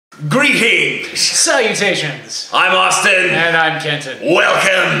Greetings! Salutations! I'm Austin. And I'm Kenton.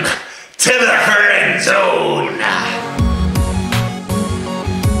 Welcome to the FrenZone!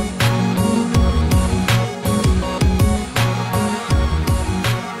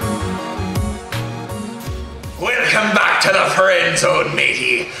 Welcome back to the FrenZone,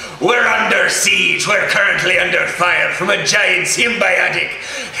 matey. We're under siege. We're currently under fire from a giant symbiotic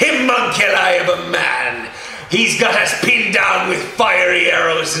homunculi of a man. He's got us pinned down with fiery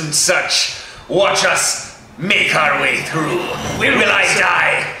arrows and such. Watch us make our way through. Will I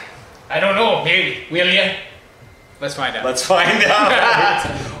die? I don't know, maybe. Will ya? Let's find out. Let's find out.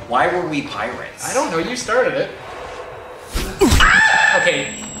 Why were we pirates? I don't know, you started it.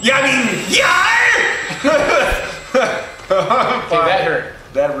 Okay. Yeah, I mean, Okay, that hurt.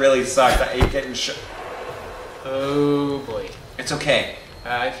 That really sucked. I hate getting shot. Oh boy. It's okay.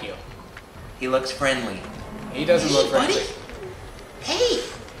 I feel. He looks friendly. He doesn't look friendly. Buddy. Hey.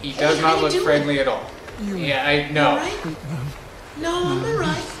 He does not look friendly at all. Yeah, I know. Alright? No, I'm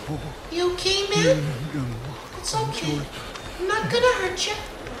alright. You okay, man? It's okay. I'm not gonna hurt you.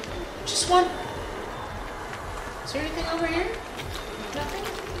 Just one. Is there anything over here? Nothing?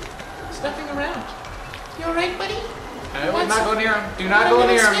 There's nothing around. You alright, buddy? I would not go near him. Do not go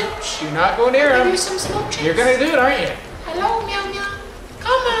near him. Do not go near Give him. you some smooches. You're gonna do it, aren't you? Hello, meow meow.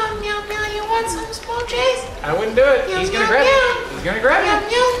 Come on, meow meow. You want some smooches? I wouldn't do it. Meow, He's gonna meow, grab meow. it. He's gonna grab Meow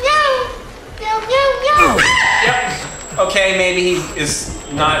it. meow meow. Meow meow meow. Yep. Okay, maybe he is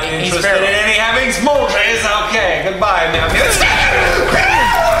not He's interested feral. in any having smooches. Okay, goodbye, man.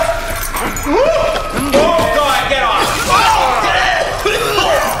 Oh God, get off!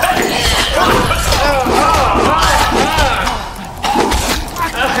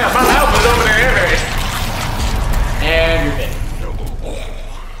 My mouth was over there anyway. And you're dead.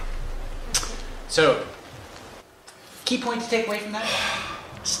 So, key point to take away from that?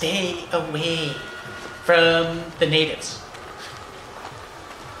 Stay away from the natives.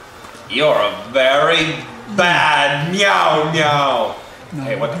 You're a very bad meow meow.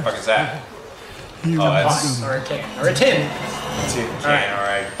 Hey, what the fuck is that? Oh, that's Or a tin. Or a tin. all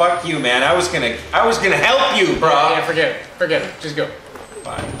right. Fuck you, man. I was gonna help you, bro. Yeah, forget it. Forget it. Just go.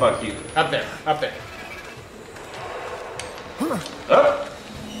 Fine, fuck you. Up there. Up there. Oh.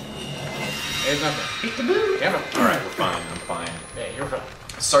 There's nothing. Peekaboo. Damn it. All right, we're fine. I'm fine. Yeah, you're fine.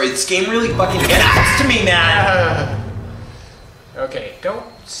 Sorry, this game really fucking gets to me, man. Okay, don't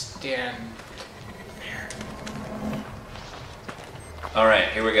stand there. All right,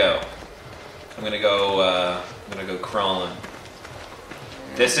 here we go. I'm gonna go crawling.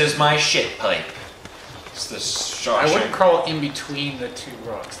 This is my shit pipe. It's the I wouldn't Shawshank. crawl in between the two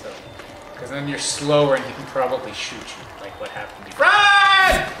rocks though, because then you're slower and he can probably shoot you, like what happened before.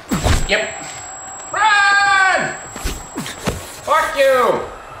 Run! Yep. Run! Fuck you!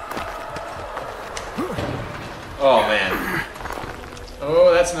 Oh man.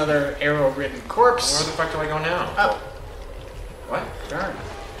 Oh, that's another arrow-ridden corpse. Where the fuck do I go now? Up. What? Darn.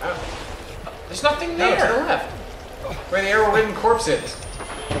 Up. There's nothing No, to the there. left. Where the arrow-ridden corpse is.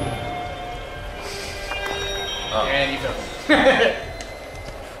 Oh. And you fell.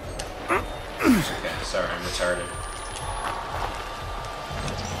 Okay, sorry, I'm retarded.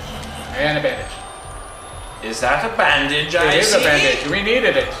 And a bandage. Is that a bandage? It is a bandage. We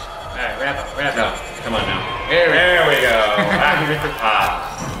needed it. Alright, wrap up, wrap No, up. come on now. There we go.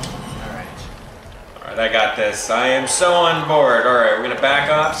 Alright. Alright, I got this. I am so on board. Alright, we're gonna back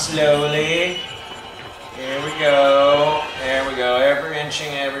off slowly. Here we go. There we go. Ever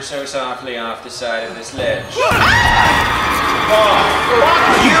inching ever so softly off the side of this ledge. Oh,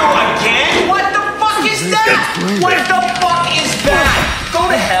 fuck you again? What the fuck is that? What the fuck is that? Go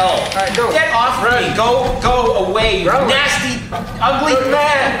to hell. Alright, go. Get off Run. me. Go away, you Run. nasty, ugly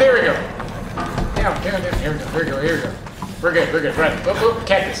man. There we go. Down. Here we go. We're good. Run. Whoop,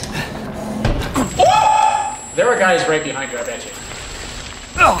 cactus. There are guys right behind you, I bet you.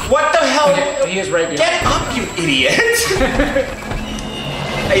 What the hell? He is right behind Get up, you idiot!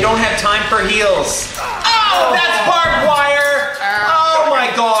 I don't have time for heals. Oh, that's barbed wire! Oh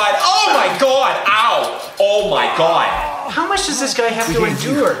my god! Oh my god! Ow! Oh my god! How much does this guy have to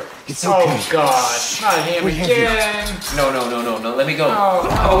endure? It's okay. Oh god, not him again. No, let me go. Oh,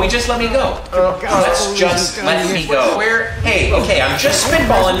 How about we just let me go? Let's just let me go. Where? Hey, okay, I'm just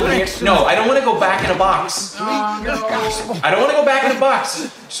spitballing here. No, I don't want to go back in a box. Oh no. I don't want to go back in a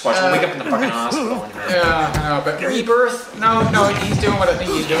box. Just watch me wake up in the fucking hospital. Yeah, no, but rebirth? No, he's doing what I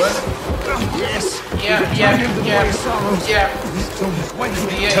think he's doing. Yes. Yeah.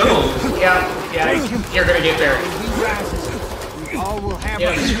 Tomb? Yeah. You're gonna get buried. All will have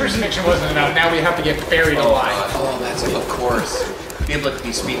Yeah, this crucifixion wasn't enough. Now we have to get buried alive. Oh, that's of course.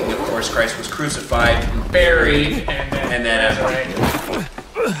 biblically speaking, of course, Christ was crucified, Buried, and then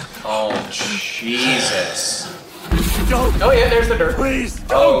oh, Jesus. Oh yeah, there's the dirt. Please,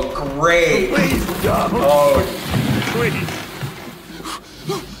 Oh, great. please, don't. Oh, Please.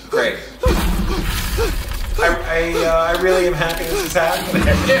 great. I really am happy this is happening.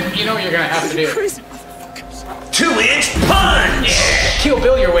 Yeah, you know what you're gonna have to do. Crazy. 2-inch punch! Kill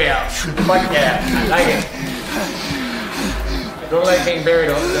Bill your way out. Fuck yeah, I like it. I don't like being buried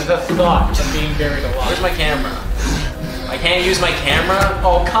alive. The thought of being buried alive. Where's my camera? I can't use my camera?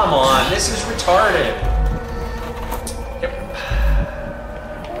 Oh, come on. This is retarded. Yep.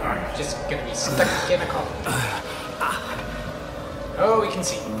 Just gonna be stuck in a coffin. Oh, we can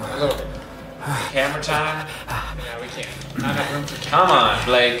see a little bit. Camera time? No, we can't. Not enough room for Come on,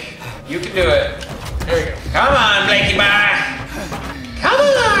 Blake. You can do it. There we go. Come on, Blakey bye. Come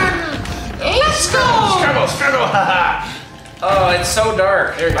on! Let's go! Struggle, haha! Oh, it's so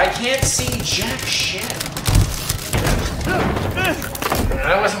dark. I can't see jack shit.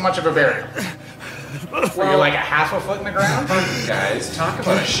 That wasn't much of a burial. Were you like a half a foot in the ground? Guys, talk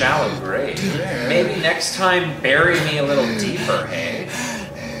about a shallow grave. Yeah. Maybe next time bury me a little deeper, hey?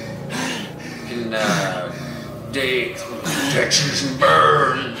 You can, Dig through the Texas and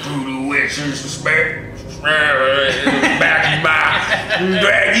burn through the wishes and back and by,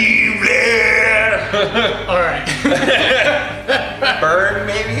 drag you there. Alright. burn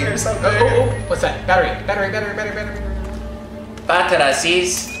maybe or something? Oh, what's that? Battery. Batarasis.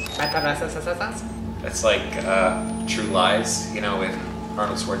 Battery. That's like True Lies, you know, with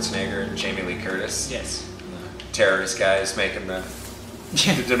Arnold Schwarzenegger and Jamie Lee Curtis. Yes. Terrorist guys making the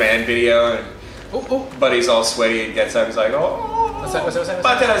demand video, and Buddy's all sweaty and gets up. He's like, oh, What's that?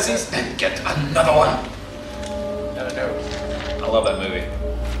 Batarasis. And get another one. No. I love that movie.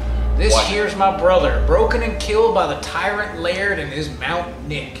 This What? here's my brother, broken and killed by the tyrant Laird and his mount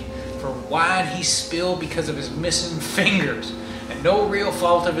Nick, for wine he spilled because of his missing fingers, and no real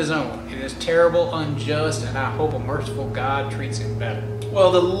fault of his own. It is terrible, unjust, and I hope a merciful God treats him better.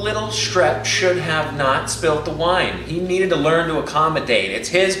 Well, the little strep should have not spilt the wine. He needed to learn to accommodate. It's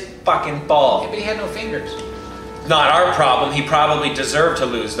his fucking Yeah, fault. but he had no fingers. Not our problem. He probably deserved to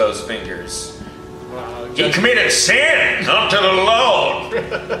lose those fingers. He committed sin unto the Lord,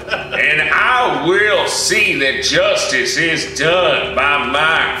 and I will see that justice is done by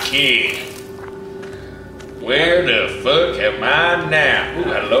my king. Where the fuck am I now? Ooh,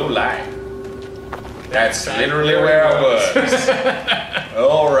 hello, light. That's literally where I was.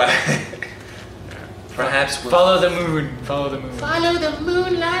 All right. Perhaps we'll... Follow the moon. Follow the moon. Follow the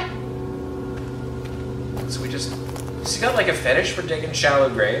moonlight. So we just... Has he got like a fetish for digging shallow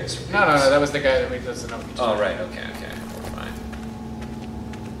graves? No, that was the guy that made those numbers. Oh, right, okay, we're fine.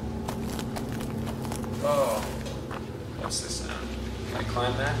 Oh. What's this now? Can I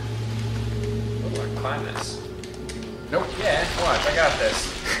climb that? Oh, I can climb this. Nope. Yeah, watch, I got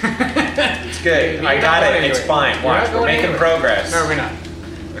this. It's good. You're I not got going it, it's anywhere. fine. You're Watch, not we're going making anywhere. progress. No, we're not.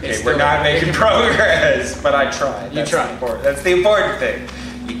 Okay, It's we're still not making progress, but I tried. You tried. That's the important thing.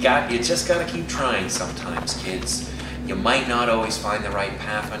 You just gotta keep trying sometimes, kids. You might not always find the right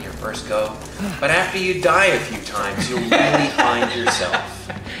path on your first go, but after you die a few times, you'll really find yourself.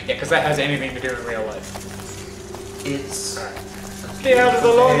 Yeah, because that has anything to do with real life. It's Stay out of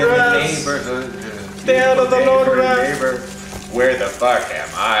the long grass. neighborhood. Stay out of the long grass. Neighbor. Where the fuck am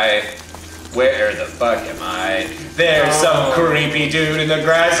I? Where the fuck am I? There's some creepy dude in the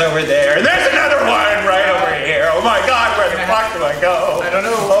grass over there. And there's another one right over here. Oh my god, where the fuck do I go? I don't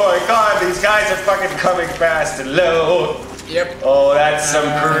know. Oh my god, these guys are fucking coming fast and low. Yep. Oh, that's some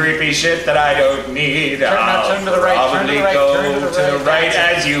creepy shit that I don't need. Turn to the right, turn to Probably the right, go turn to the to the right right.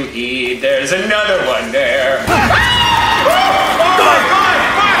 as you heed. There's another one there. Oh my god,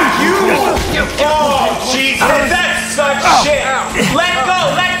 fuck you! Oh, Jesus, that's such shit! Let go!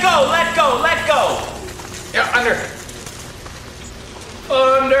 Yeah, under.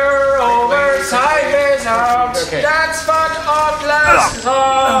 Under, over, sideways, out. Okay. That's what Outlast is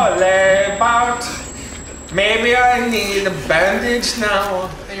all about. Maybe I need a bandage now.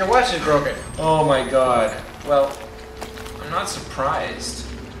 Hey, your watch is broken. Oh my god. Well, I'm not surprised.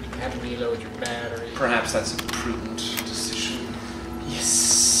 Have to reload your battery. Perhaps that's a prudent decision.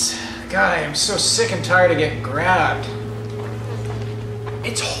 Yes. God, I am so sick and tired of getting grabbed.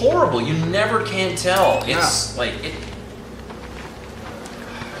 It's horrible. You never can tell. It's like it.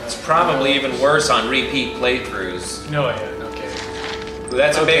 It's probably even worse on repeat playthroughs. No, yeah, okay.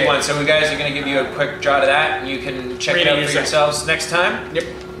 That's a Okay. big one. So we guys are going to give you a quick jot of that, and you can check Read it it out for yourself. yourselves next time.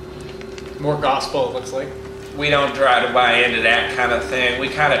 Yep. More gospel, it looks like. We don't try to buy into that kind of thing. We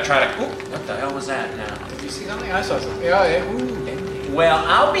kind of try to. Ooh, what the hell was that now? Did you see something? I saw something. Yeah, yeah. Ooh. Well,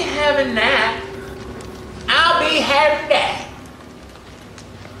 I'll be having that. I'll be having that.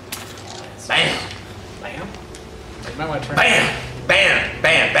 Bam. Bam. You might want to turn. Bam. Bam.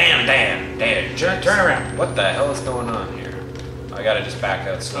 Bam. Bam. Bam. Bam. Turn around. What the hell is going on here? I gotta just back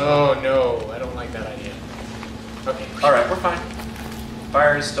out slow. Oh no, I don't like that idea. Okay. All right, we're fine.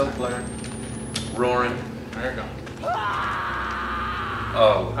 Fire is still blaring, roaring. There you go.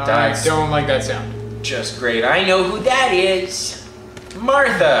 Oh, I that's don't like that sound. just great. I know who that is.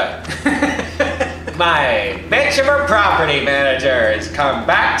 Martha. My bitch of a property manager has come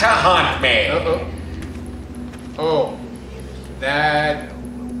back to haunt me. Uh-oh. Oh. That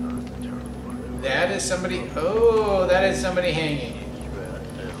is somebody. Oh, that is somebody hanging.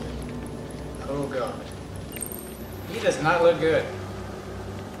 Oh god. He does not look good.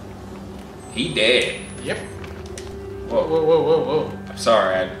 He did. Yep. Whoa. Whoa, whoa, whoa, whoa. I'm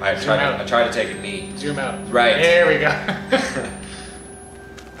sorry. I Zoom out. tried to take a knee. Zoom out. Right. There we go.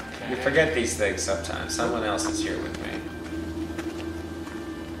 You forget these things sometimes. Someone else is here with me.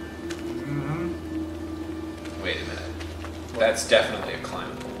 Mm-hmm. Wait a minute. That's definitely a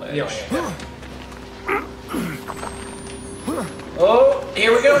climbable ledge. Yeah. Oh,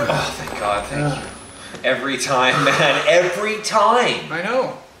 here we go. Oh, thank God. Thank you. Every time, man. Every time. I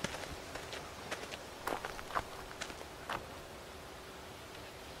know.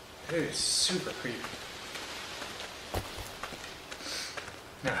 It is super creepy.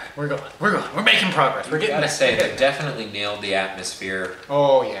 All right, we're going. We're going. We're making progress. We're getting I gotta there. say, they definitely nailed the atmosphere.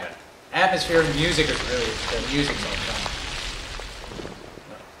 Oh yeah, atmosphere and music is really the music's all fun.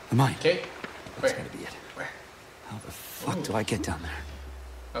 Mine. Okay, That's where? gotta be it. Where? How the fuck do I get down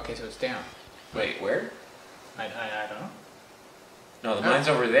there? Okay, so it's down. Wait, where? I don't know. No, the mine's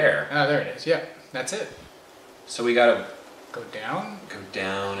over there. Oh, there it is. Yeah, that's it. So we gotta Go down. go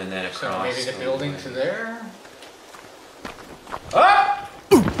down and then So across. maybe the building to there. Ah!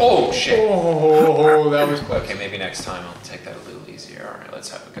 Oh shit. Oh, that was close. Okay, maybe next time I'll take that a little easier. All right, let's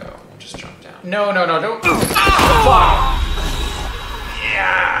have a go. We'll just jump down. No, don't.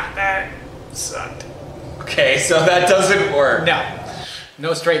 Yeah, that sucked. Okay, so that doesn't work.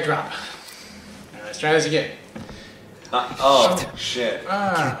 No straight drop. Let's try this again. Oh shit.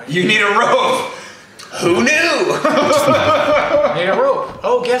 You You need a rope. Who knew? need a rope.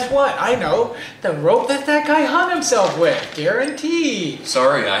 Oh, guess what? I know. The rope that guy hung himself with. Guaranteed.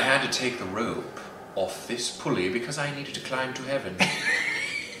 Sorry, I had to take the rope off this pulley because I needed to climb to heaven.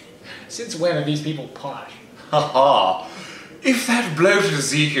 Since when are these people posh? Haha. If that bloated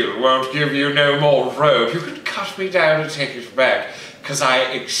Ezekiel won't give you no more rope, you can cut me down and take it back, because I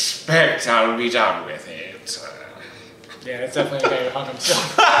expect I'll be done with it. Yeah, that's definitely the guy who hung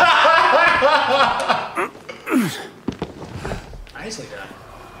himself. Nicely done.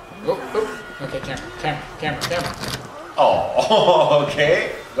 Oh. Okay, camera. Oh,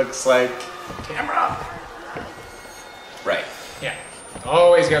 okay. Looks like... Camera. Right. Yeah.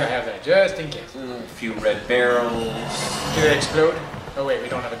 Always gotta have that, just in case. A few red barrels. Did it explode? Oh wait, we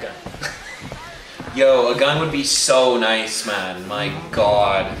don't have a gun. Yo, a gun would be so nice, man. My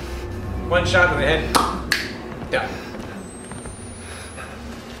God. One shot to the head. Done.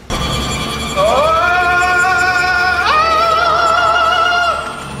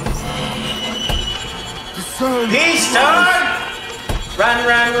 Peace, dog!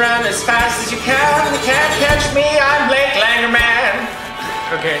 Run as fast as you can. You can't catch me, I'm Blake Langerman.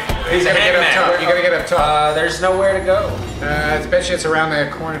 Okay, He's you a gotta get up hangman. top. You gotta get up top. There's nowhere to go. I bet you it's around the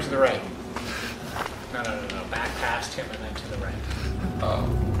corner to the right. No. Back past him and then to the right. Oh,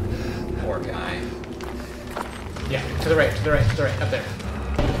 poor guy. Yeah, to the right, up there.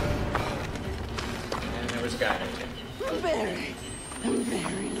 And there was a guy there too.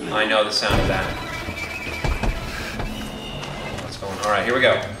 I know the sound of that. What's going on? All right, here we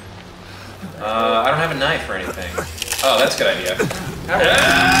go. I don't have a knife or anything. Oh, that's a good idea.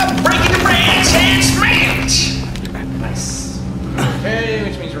 Breaking the branch and smash! Nice. Okay,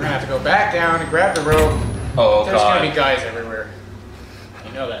 which means we're gonna have to go back down and grab the rope. Oh, There's God. gonna be guys everywhere.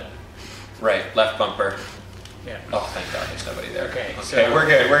 You know that. Right, left bumper. Yeah. Oh, thank God, there's nobody there. Okay, Okay, so- we're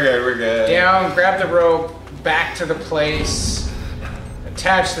good. Down, grab the rope, back to the place,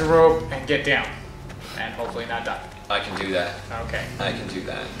 attach the rope, and get down. And hopefully not die. I can do that. Okay. I can do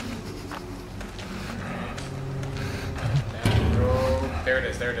that. Down the rope. There it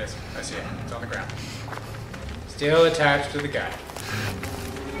is. I see it. It's on the ground. Still attached to the guy.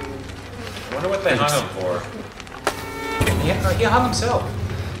 I wonder what they hung him for. He hung himself.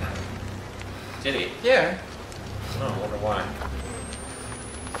 Did he? Yeah. Oh, I wonder why.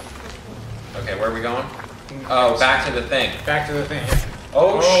 Okay, where are we going? Oh, back to the thing. Back to the thing. Yeah.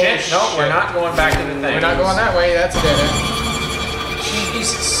 Oh, shit. No, shit. we're not going back to the thing. We're not going that way. That's dead end.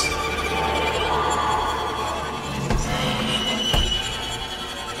 Jesus.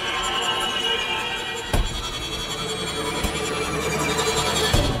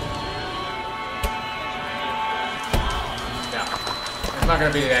 No. It's not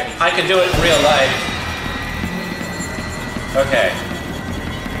gonna be that easy. I could do it in real life. Okay.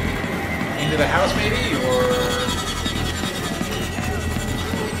 Into the house, maybe, or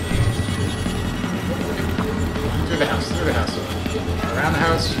through the house, through the house, around the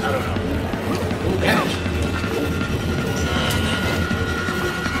house. I don't know. Ooh, damage.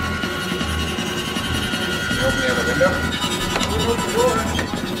 You open the other window. Open the door.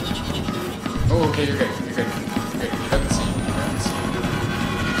 Oh, okay, you're good. You're good. You're good. He doesn't see you. He doesn't see you.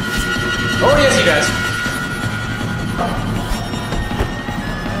 Oh, yes, he does.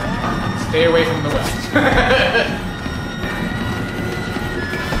 Stay away from the well.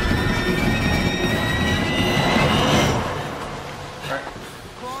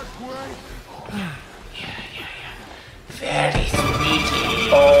 Very sweetie.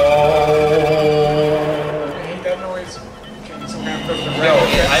 Oh. I hate that noise. Getting some kind of Yo,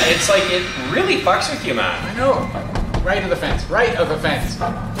 it's like it really fucks with you, man. I know. Right of the fence. Right of the fence.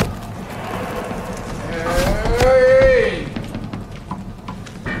 Hey!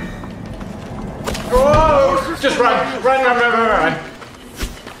 Oh! Just run! Run, run, run, run, run!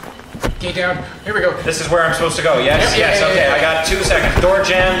 Get down. Here we go. This is where I'm supposed to go. Yes, Yep, yes. yeah, Okay, yeah. I got 2 seconds. Door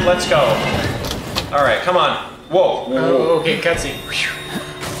jammed. Let's go. All right, come on. Whoa. Oh, okay, cutscene.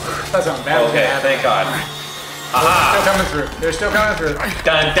 That's not bad. Okay, thank God. Still Aha. coming through. They're still coming through. Dun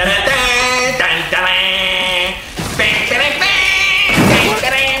dun dun dun dun dun. Bang bang bang.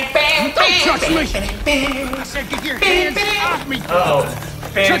 Don't touch me! I said get your hands off me! Uh-oh.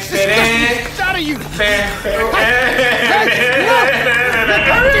 Touch this dust out of you!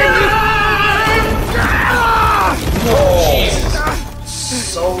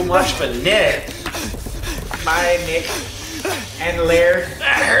 So much for Nick. Bye, Nick. And Laird.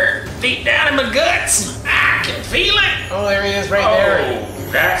 That hurt deep down in my guts. I can feel it. Oh, there he is, right there.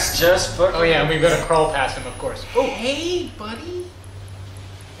 Oh, that's just fucking. Oh, yeah, and we've got to crawl past him, of course. Oh, Hey, buddy.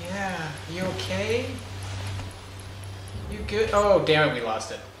 yeah. You okay? You good? Oh, damn it, we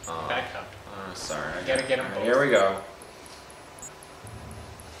lost it. Oh. Back up. Oh, sorry. I Gotta get him both. Here we go.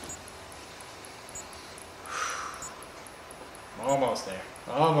 Almost there.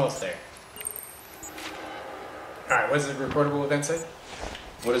 Almost there. Alright, what does the recordable event say?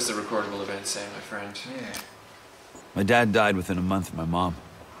 What does the recordable event say, my friend? Yeah. My dad died within a month of my mom.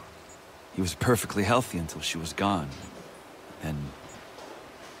 He was perfectly healthy until she was gone. And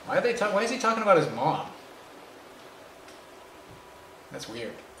Why is he talking about his mom? That's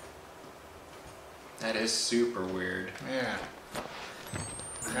weird. That is super weird. Yeah.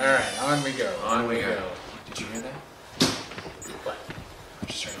 Alright, on we go. On we go. Did you hear that? What? I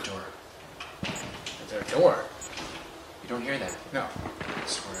just heard a door. Is there a door? You don't hear that? No. I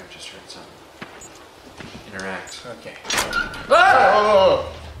swear I just heard something. Interact. Okay.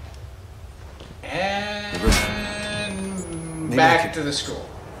 Oh! And Maybe I back could- to the school.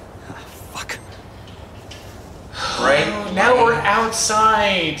 fuck. Right? Oh, now we're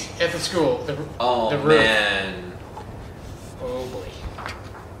outside at the school. The Oh, roof. man. Oh boy.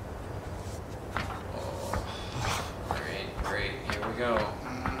 Great. Here we go.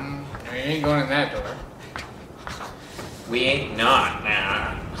 We ain't going in that door. We ain't not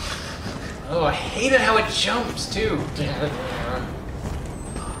now. Oh, I hate it how it jumps too.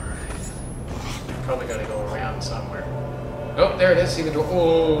 Probably gotta go around somewhere. Oh, there it is. See the door.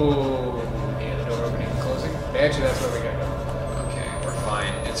 Oh, yeah, the door opening and closing. Actually, that's where we gotta go. Okay, we're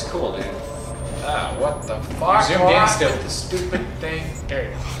fine. It's cool, dude. Ah, what the fuck? Zoomed in Off still. with the stupid thing. There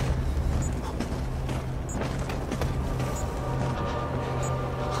you go.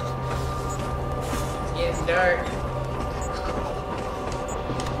 It's getting dark.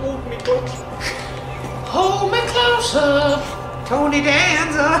 Hold me close. Hold me closer, Tony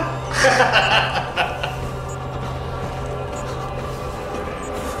Danza.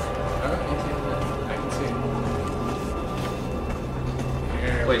 I can see.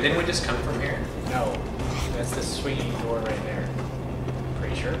 Here Wait, didn't we just come from here? No, that's the swinging door right there.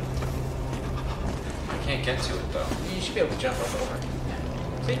 Pretty sure. I can't get to it, though. You should be able to jump up over.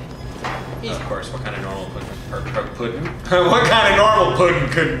 See? Easy. Of course, what kind of normal pudding? What kind of normal pudding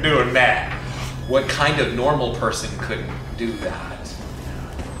couldn't do that? What kind of normal person couldn't do that?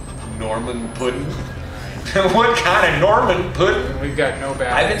 Norman pudding? What kind of Norman pudding? We've got no battery.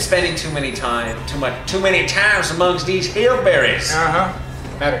 I've been spending too many times amongst these hillberries. Uh-huh.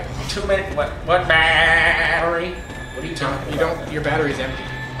 Battery. Too many. What battery? What are you talking You about? don't. Your battery's empty.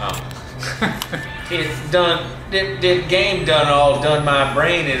 Oh. This game done my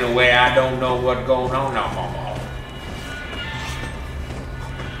brain in a way I don't know what's going on no more.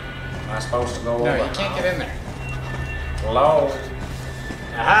 Am I supposed to go over? No, you can't get in there. Hello?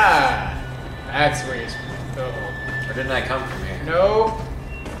 Aha! That's where you're supposed to go. Or didn't I come from here? No.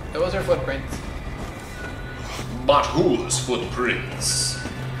 Those are footprints. But whose footprints?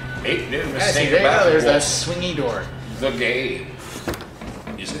 Make no Yeah, see, mistake there you about go. There's it. that swingy door. The game.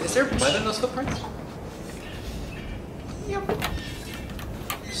 Is there blood in those footprints? Yep.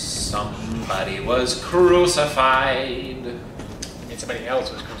 Somebody was crucified. And somebody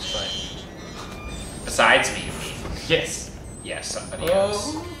else was crucified. Besides me. Yes. Yes, somebody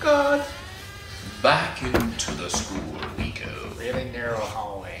else. Oh, God. Back into the school we go. Really narrow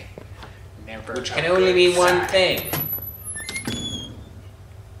hallway. Never Which a can only good mean one sign. thing.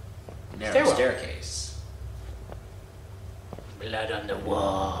 Narrow Stairwell. staircase. Blood on the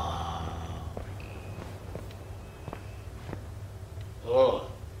wall. Oh.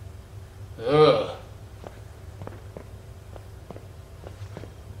 Ugh.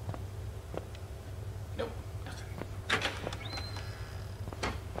 Nope. Nothing.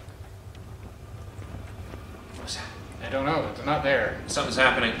 What's that? I don't know. It's not there. Something's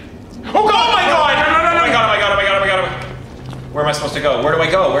happening. Oh God! Oh my God! No! Oh my God! Oh my God! Oh my God! Oh my God! Where am I supposed to go? Where do I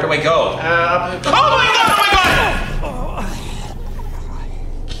go? Where do I go? Up. Oh my God! Oh my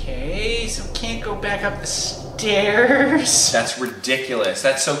God! Okay, so can't go back up the stairs. That's ridiculous.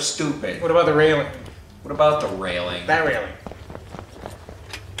 That's so stupid. What about the railing? What about the railing? That railing.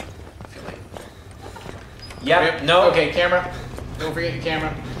 I feel like... Yep. No. Okay, camera. Don't forget your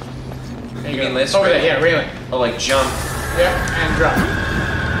camera. There you You go. mean this Over there, railing? yeah, railing. Oh, like jump. Yep, and drop.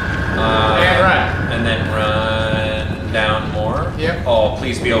 And run. And then run down more. Yep. Oh,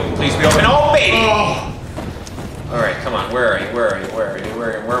 please be open. Please be open. Oh, baby. Oh. All right, come on. Where are you? Where are you? Where are you?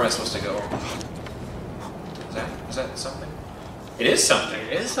 Where am I supposed to go? Is that something? It is something.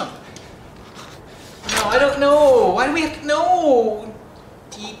 It is something. No, I don't know. Why do we have to know?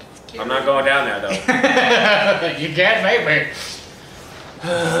 Deep. I'm not going down there though. You can't make me.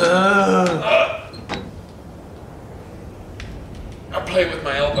 I play with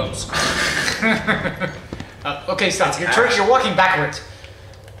my elbows. Okay, stop. You're walking backwards.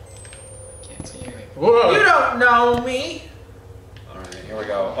 Can't see anything. Whoa. You don't know me. All right, here we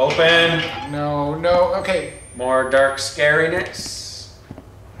go. Open. No. Okay. More dark scariness.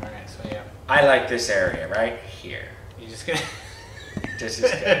 All right. So yeah, I like this area right here. you just gonna. This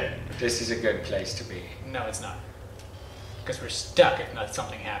is good. This is a good place to be. No, it's not. Because we're stuck if not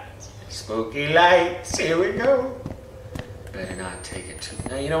something happens. Spooky lights. Here we go. Better not take it too.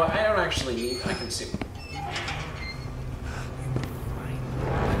 Now, you know what? I don't actually need. I can see.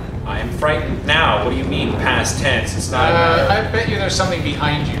 I am frightened now. What do you mean past tense? It's not. I bet you there's something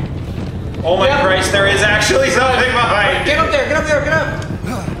behind you. Oh my Yeah. Christ! There is actually something behind. Get up there! Get up!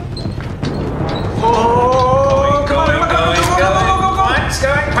 Oh! Going. What's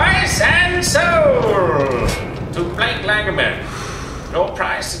going? Price and soul to blank Langerman. No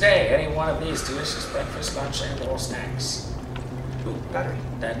price today. Any one of these delicious breakfast, lunch, and or snacks. Ooh, battery.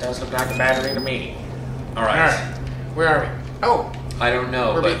 That does look like a battery to me. All right. Alright. Where are we? Oh! I don't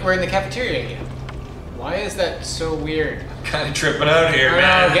know, but We're in the cafeteria again. Why is that so weird? I'm kind of tripping out here, No,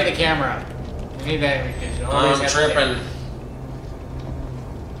 man. get the camera. We need that. We always I'm have to tripping.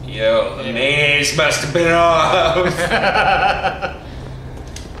 Yo, the maze must have been off.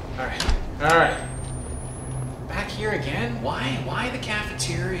 Alright. Back here again? Why the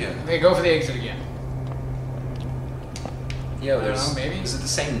cafeteria? Okay, go for the exit again. Yo, I don't there's. know, maybe. Is it the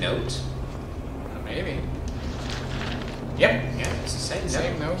same note? Maybe. Yep. Yeah, it's the same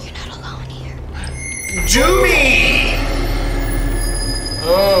Same note. nose. You're not alone here. Joomy!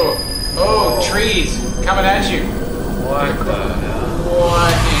 Oh, trees coming at you. What the hell?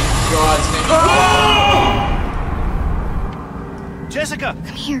 What in God's name? Oh! Jessica!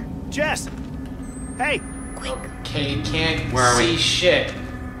 Come here. Jess! Hey! Quick. Okay, can't Where are see we? shit.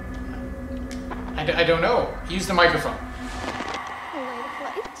 I don't know. Use the microphone. A light of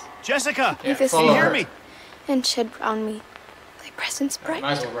light. Jessica! Yeah, Visit follow Can you hear her. me? And shed round me thy presence bright.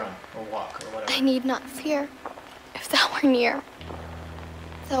 Might as well run or walk or I whatever. need not fear if thou were near.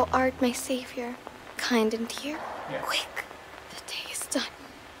 Thou art my savior, kind and dear. Yeah. Quick, the day is done.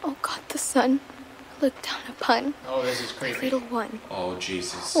 Oh God, the sun, look down upon Oh, this is thy creepy. little one. Oh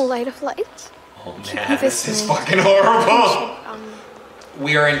Jesus. O light of light, Oh keep man, me this is visiting. fucking horrible. Round me.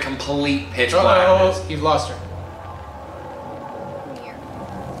 We are in complete pitch Oh, blackness. you've lost her. Near.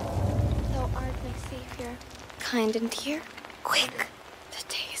 Thou art my savior, kind and dear. Quick, the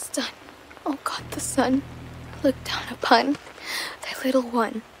day is done. Oh God, the sun, look down upon thy little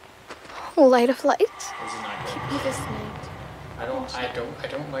one. Light of light. This is not good. Keep me this night. I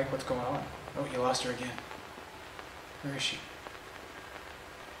don't like what's going on. Oh, you lost her again. Where is she?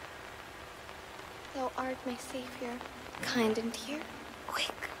 Thou art my savior, kind and dear.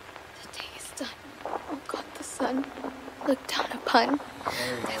 Quick, the day is done. Oh God, the sun, look down upon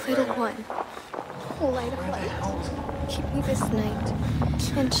thy little one. Light of light, keep me this night,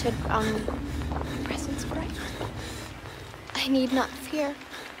 and shed round me your presence bright. I need not fear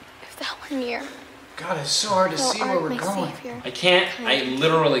if thou were near. God, it's so hard to Thou see where art we're my going. savior, I can't. I kind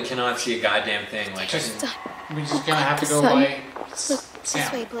literally cannot see a goddamn thing. Like, It's done. We're just gonna have to the go sun. by Look this way,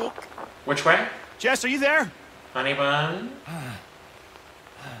 sound. Blake. which way? Jess, are you there? Honey bun.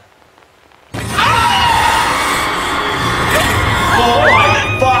 Oh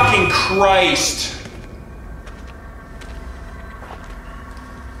my fucking Christ!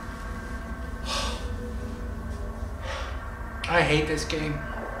 I hate this game.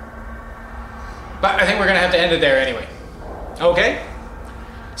 But I think we're gonna have to end it there anyway. Okay?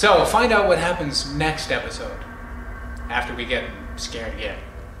 So, find out what happens next episode. After we get scared again.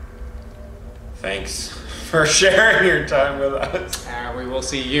 Thanks for sharing your time with us. We will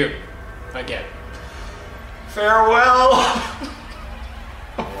see you again. Farewell.